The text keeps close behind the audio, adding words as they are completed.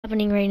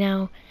Happening right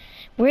now.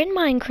 We're in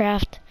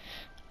Minecraft,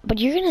 but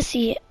you're gonna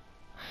see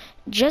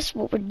just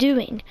what we're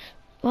doing.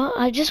 Well,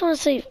 I just want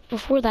to say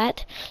before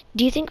that,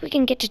 do you think we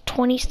can get to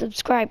 20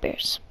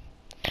 subscribers?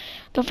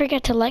 Don't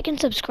forget to like and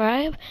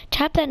subscribe,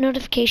 tap that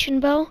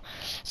notification bell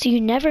so you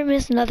never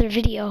miss another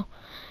video.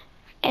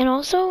 And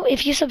also,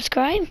 if you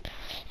subscribe,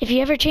 if you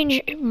ever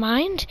change your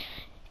mind,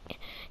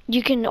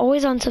 you can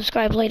always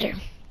unsubscribe later.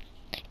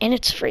 And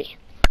it's free.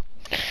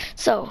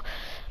 So,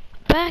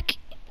 back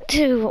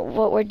to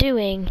what we're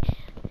doing.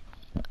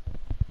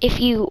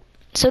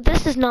 So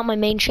this is not my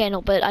main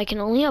channel, but I can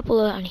only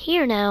upload on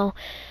here now.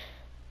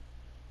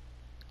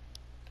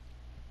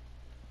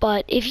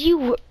 But if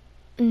you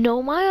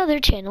know my other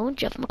channel,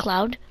 Jeff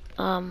McLeod,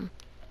 you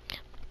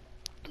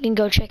can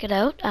go check it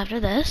out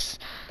after this.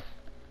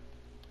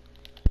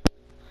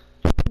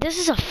 This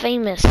is a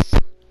famous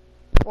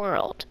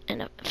world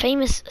and a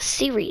famous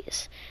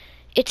series.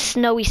 It's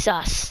Snowy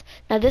Sus.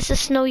 Now this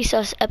is Snowy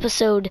Sus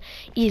episode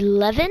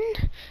 11,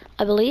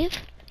 I believe.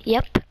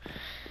 Yep.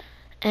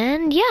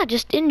 And yeah,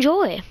 just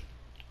enjoy.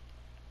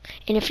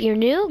 And if you're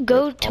new,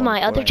 go to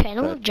my other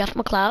channel, Jeff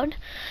McLeod.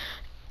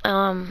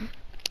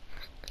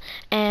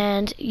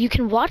 And you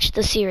can watch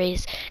the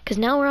series, because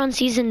now we're on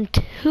season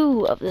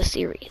 2 of the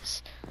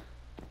series.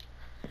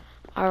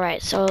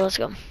 Alright, so let's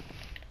go.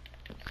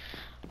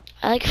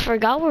 I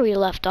forgot where we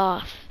left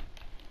off.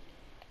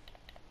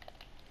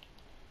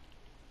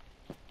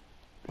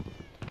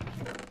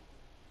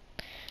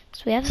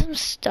 So we have some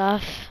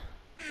stuff.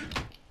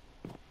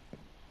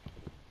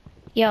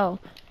 Yo.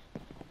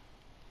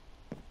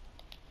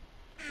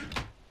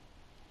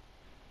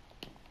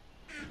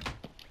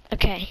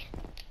 Okay.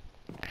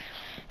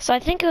 So I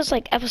think it was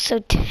like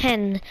episode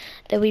 10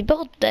 that we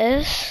built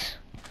this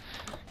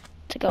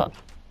to go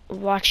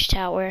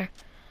watchtower.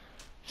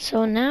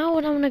 So now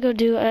what I'm gonna go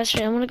do,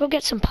 actually I'm gonna go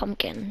get some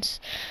pumpkins.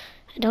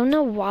 I don't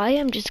know why,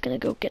 I'm just gonna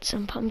go get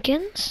some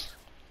pumpkins.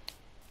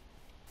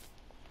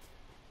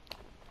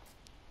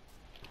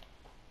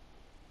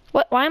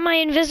 What? Why am I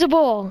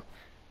invisible?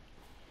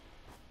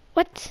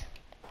 What?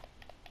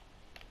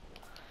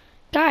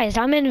 Guys,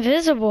 I'm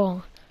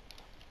invisible.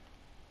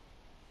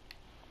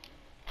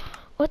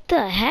 What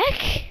the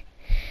heck?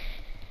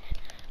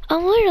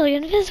 I'm literally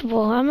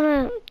invisible. I'm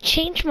gonna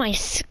change my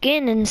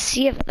skin and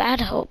see if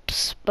that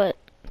helps, but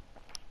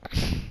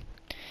I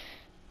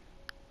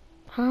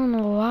don't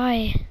know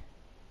why.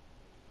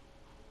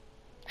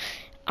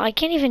 I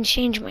can't even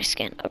change my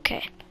skin.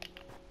 Okay.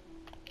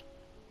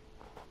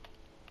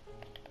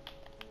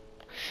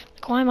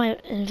 Like, why am I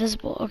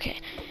invisible?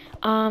 Okay.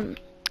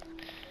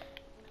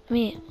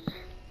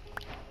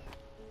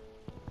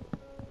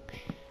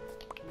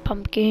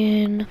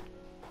 Pumpkin.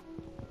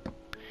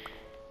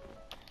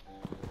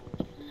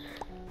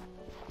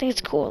 I think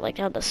it's cool, like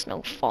how the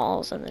snow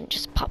falls and then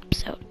just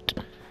pops out.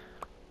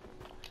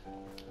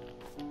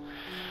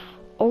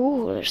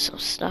 Oh, there's some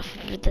stuff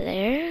over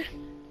there.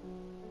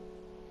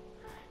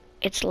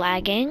 It's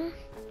lagging.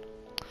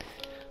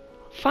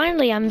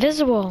 Finally, I'm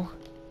visible.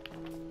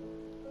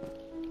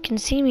 You can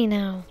see me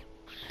now.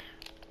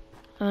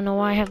 I don't know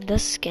why I have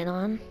this skin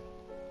on.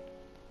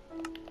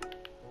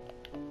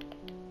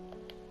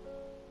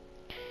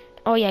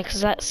 Oh yeah, because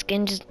that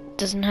skin just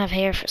doesn't have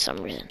hair for some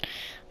reason.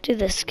 Do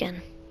this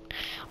skin.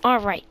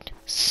 Alright,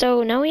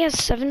 so now we have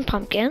 7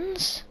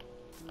 pumpkins.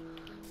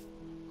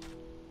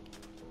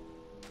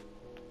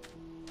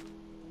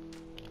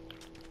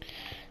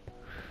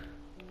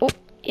 Oh,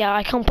 yeah,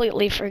 I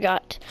completely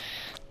forgot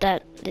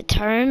that it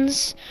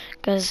turns,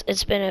 because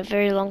it's been a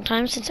very long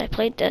time since I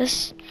played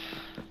this.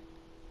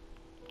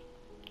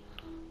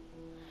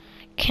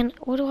 Okay,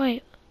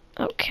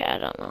 I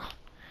don't know.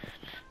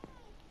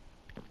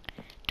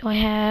 Do I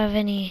have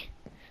any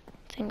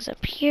things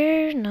up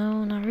here?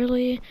 No, not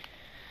really.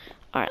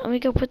 Alright, let me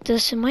go put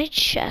this in my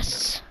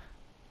chest.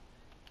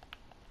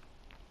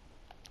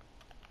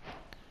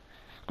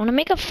 I want to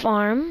make a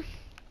farm.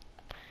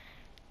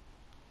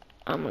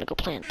 I'm going to go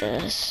plant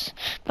this.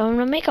 But I'm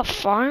going to make a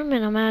farm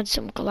and I'm going to add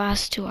some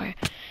glass to our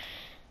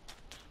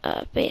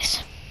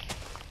base.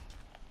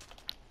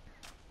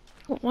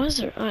 Why is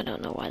there? I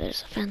don't know why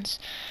there's a fence.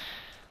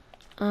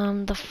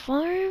 The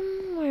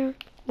farm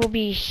will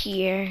be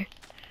here.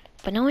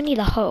 But now I need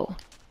a hoe.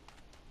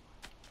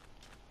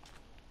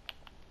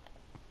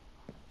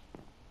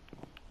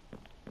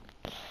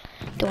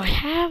 Do I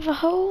have a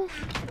hoe?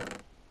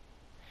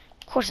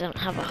 Of course I don't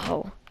have a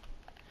hoe.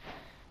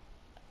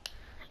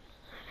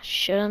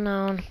 Should've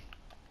known.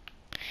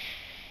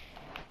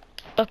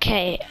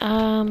 Okay,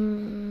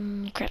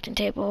 crafting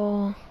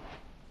table.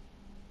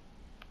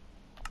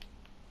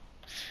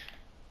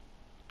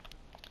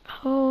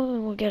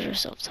 Oh, we'll get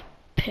ourselves a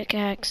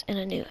pickaxe and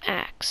a new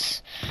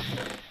axe.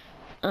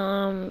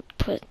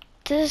 Put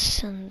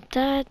this and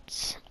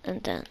that,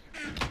 and then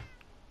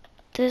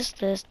this.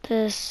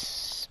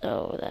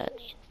 Oh, that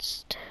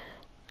needs to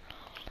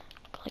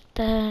look like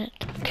that.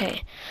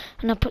 Okay,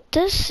 I'm gonna put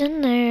this in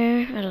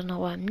there. I don't know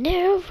why I'm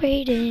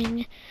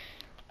narrating.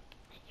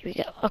 Here we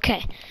go.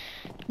 Okay,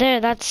 there.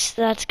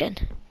 That's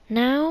good.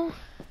 Now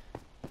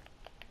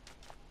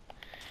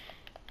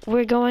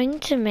we're going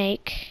to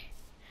make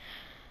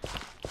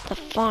the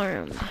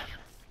farm.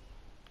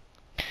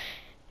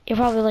 You're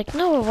probably like,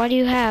 no, why do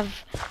you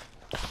have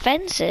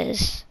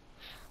fences?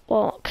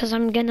 Well, because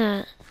I'm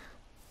gonna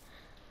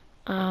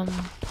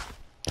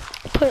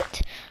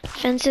put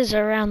fences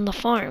around the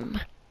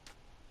farm.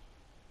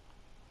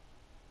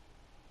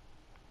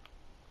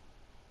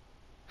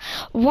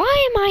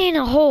 Why am I in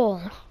a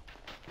hole?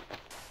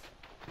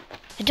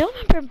 I don't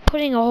remember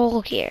putting a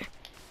hole here.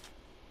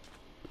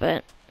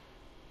 But,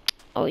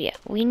 oh yeah,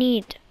 we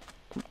need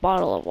a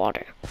bottle of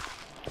water.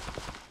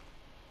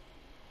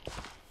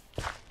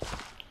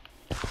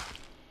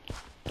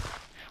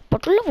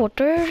 Bottle of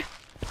water.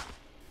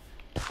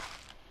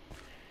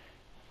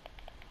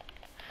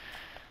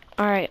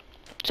 Alright,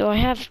 so I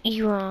have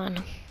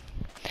iron.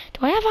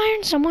 Do I have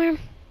iron somewhere?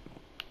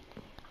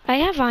 I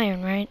have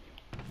iron, right?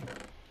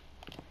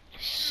 I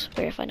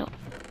swear if I don't.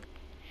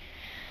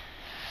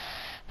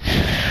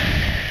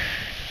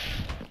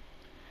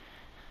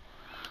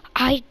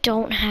 I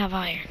don't have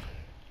iron.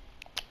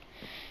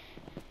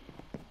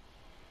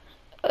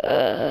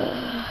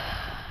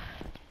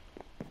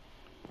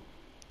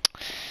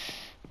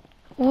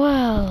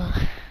 Well,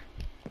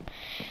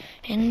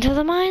 into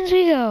the mines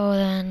we go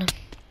then.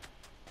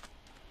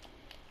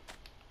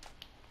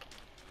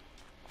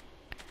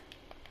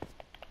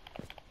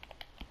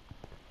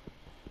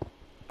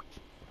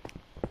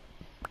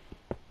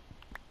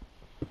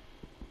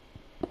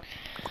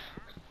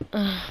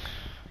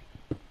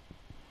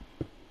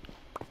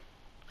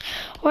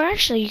 Or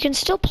actually, you can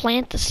still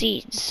plant the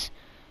seeds.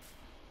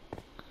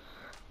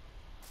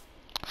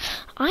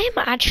 I am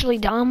actually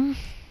dumb.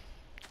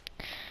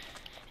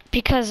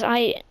 Because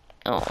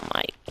oh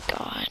my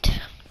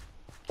god.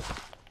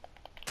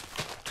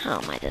 How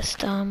am I this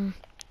dumb?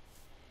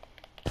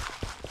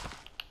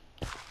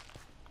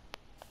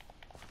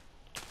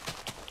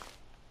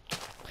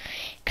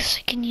 Because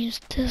I can use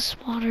this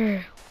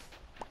water.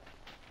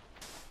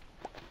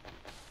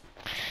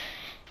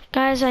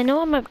 Guys, I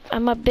know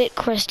I'm a bit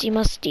crusty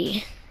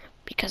musty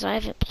because I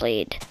haven't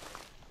played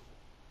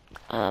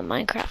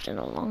Minecraft in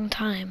a long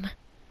time.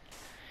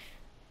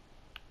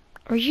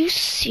 Are you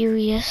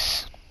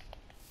serious?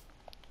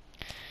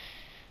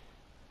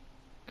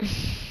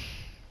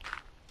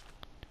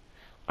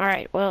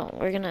 Alright, well,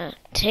 we're gonna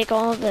take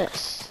all of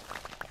this.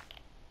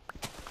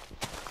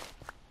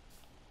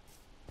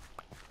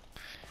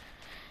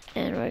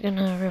 And we're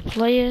gonna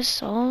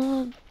replace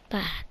all of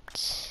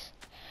that.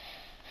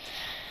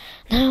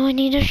 Now I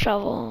need a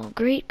shovel.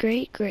 Great,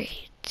 great,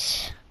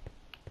 great.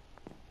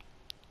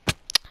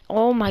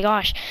 Oh my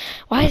gosh.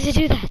 Why does it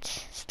do that?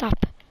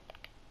 Stop.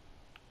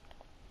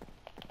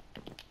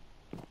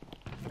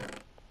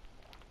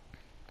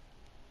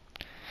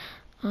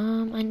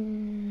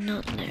 I'm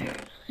not there.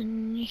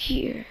 In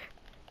here.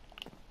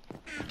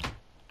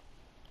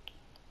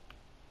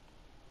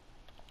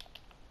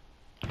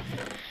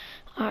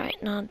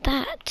 Alright, now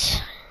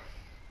that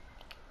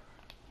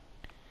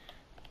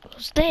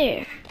goes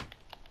there.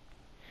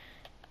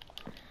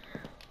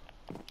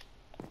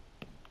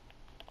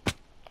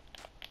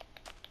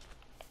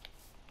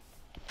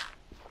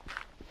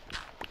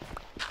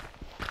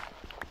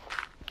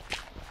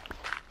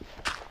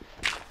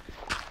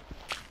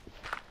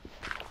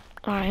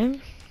 Alright.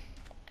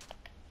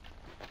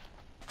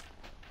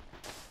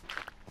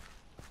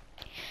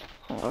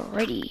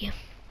 Alrighty.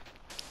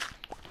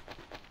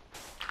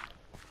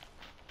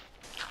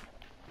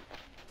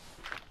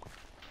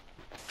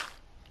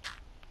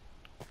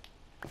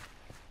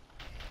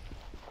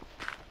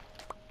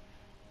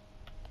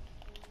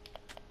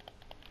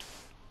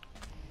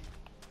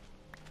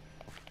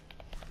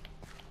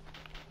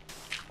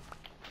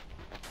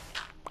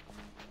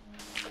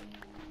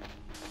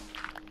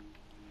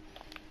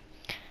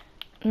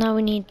 Now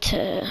we need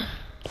to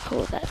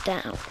hold that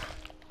down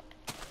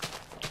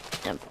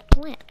and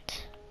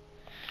plant.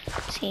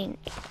 See,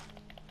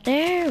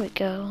 there we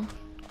go.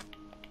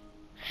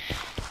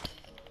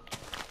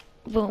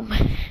 Boom.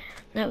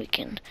 Now we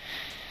can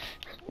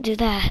do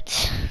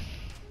that.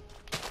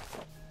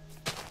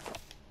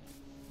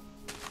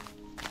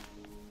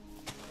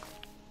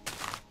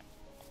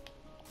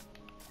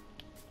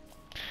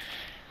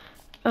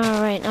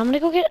 Alright,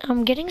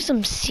 I'm getting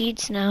some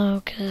seeds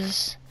now,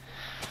 cause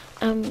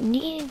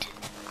need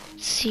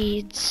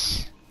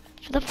seeds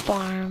for the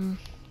farm.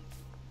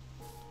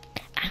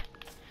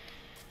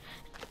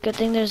 Good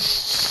thing there's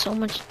so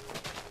much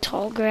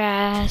tall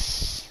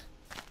grass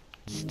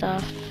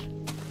stuff.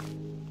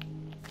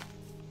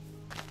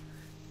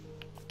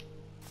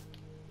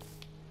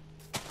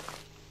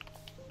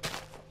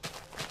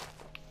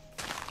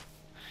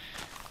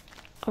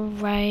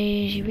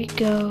 Alright, here we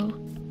go.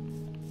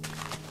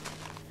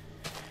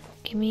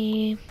 Give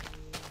me...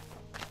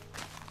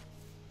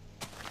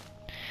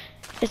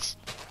 It's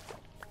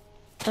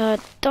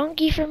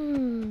Donkey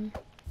from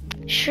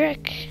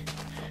Shrek.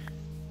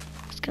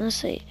 I was gonna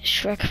say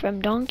Shrek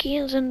from Donkey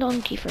as in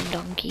Donkey from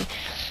Donkey,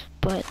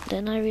 but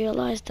then I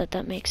realized that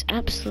that makes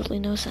absolutely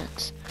no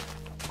sense.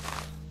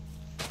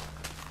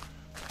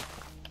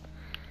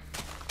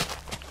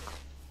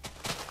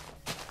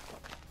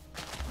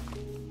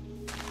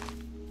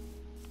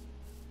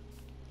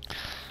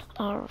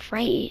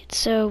 Alright,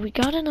 so we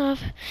got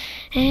enough,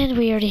 and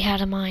we already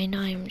had a mine.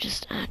 I'm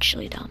just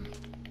actually dumb.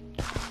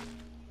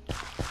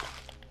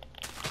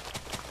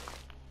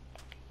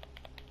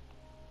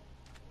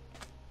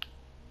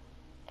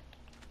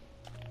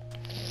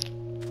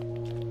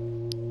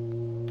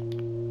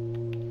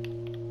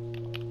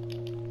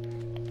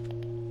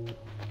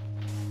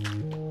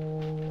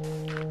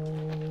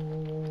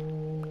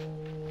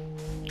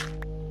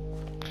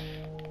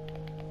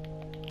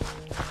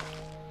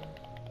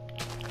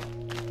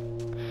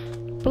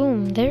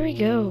 Boom, there we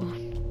go.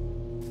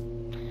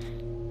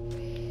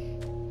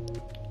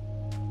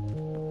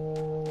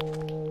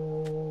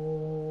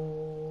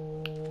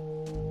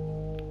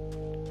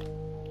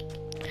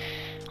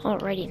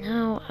 Alrighty,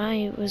 now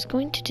I was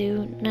going to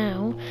do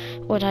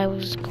what I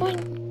was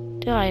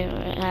going to,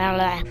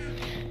 I'm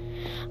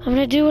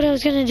gonna do what I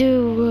was gonna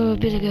do a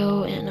bit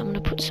ago, and I'm gonna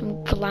put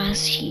some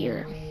glass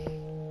here.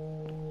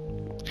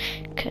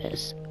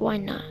 'Cause why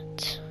not?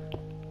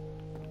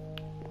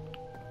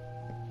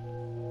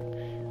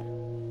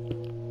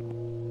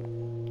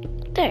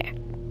 There.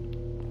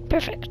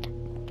 Perfect.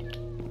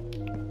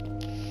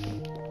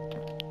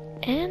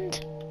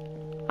 And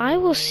I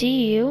will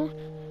see you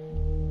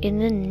in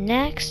the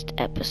next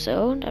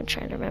episode. I'm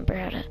trying to remember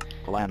how to.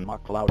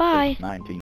 Landmark Cloud Bye. 19.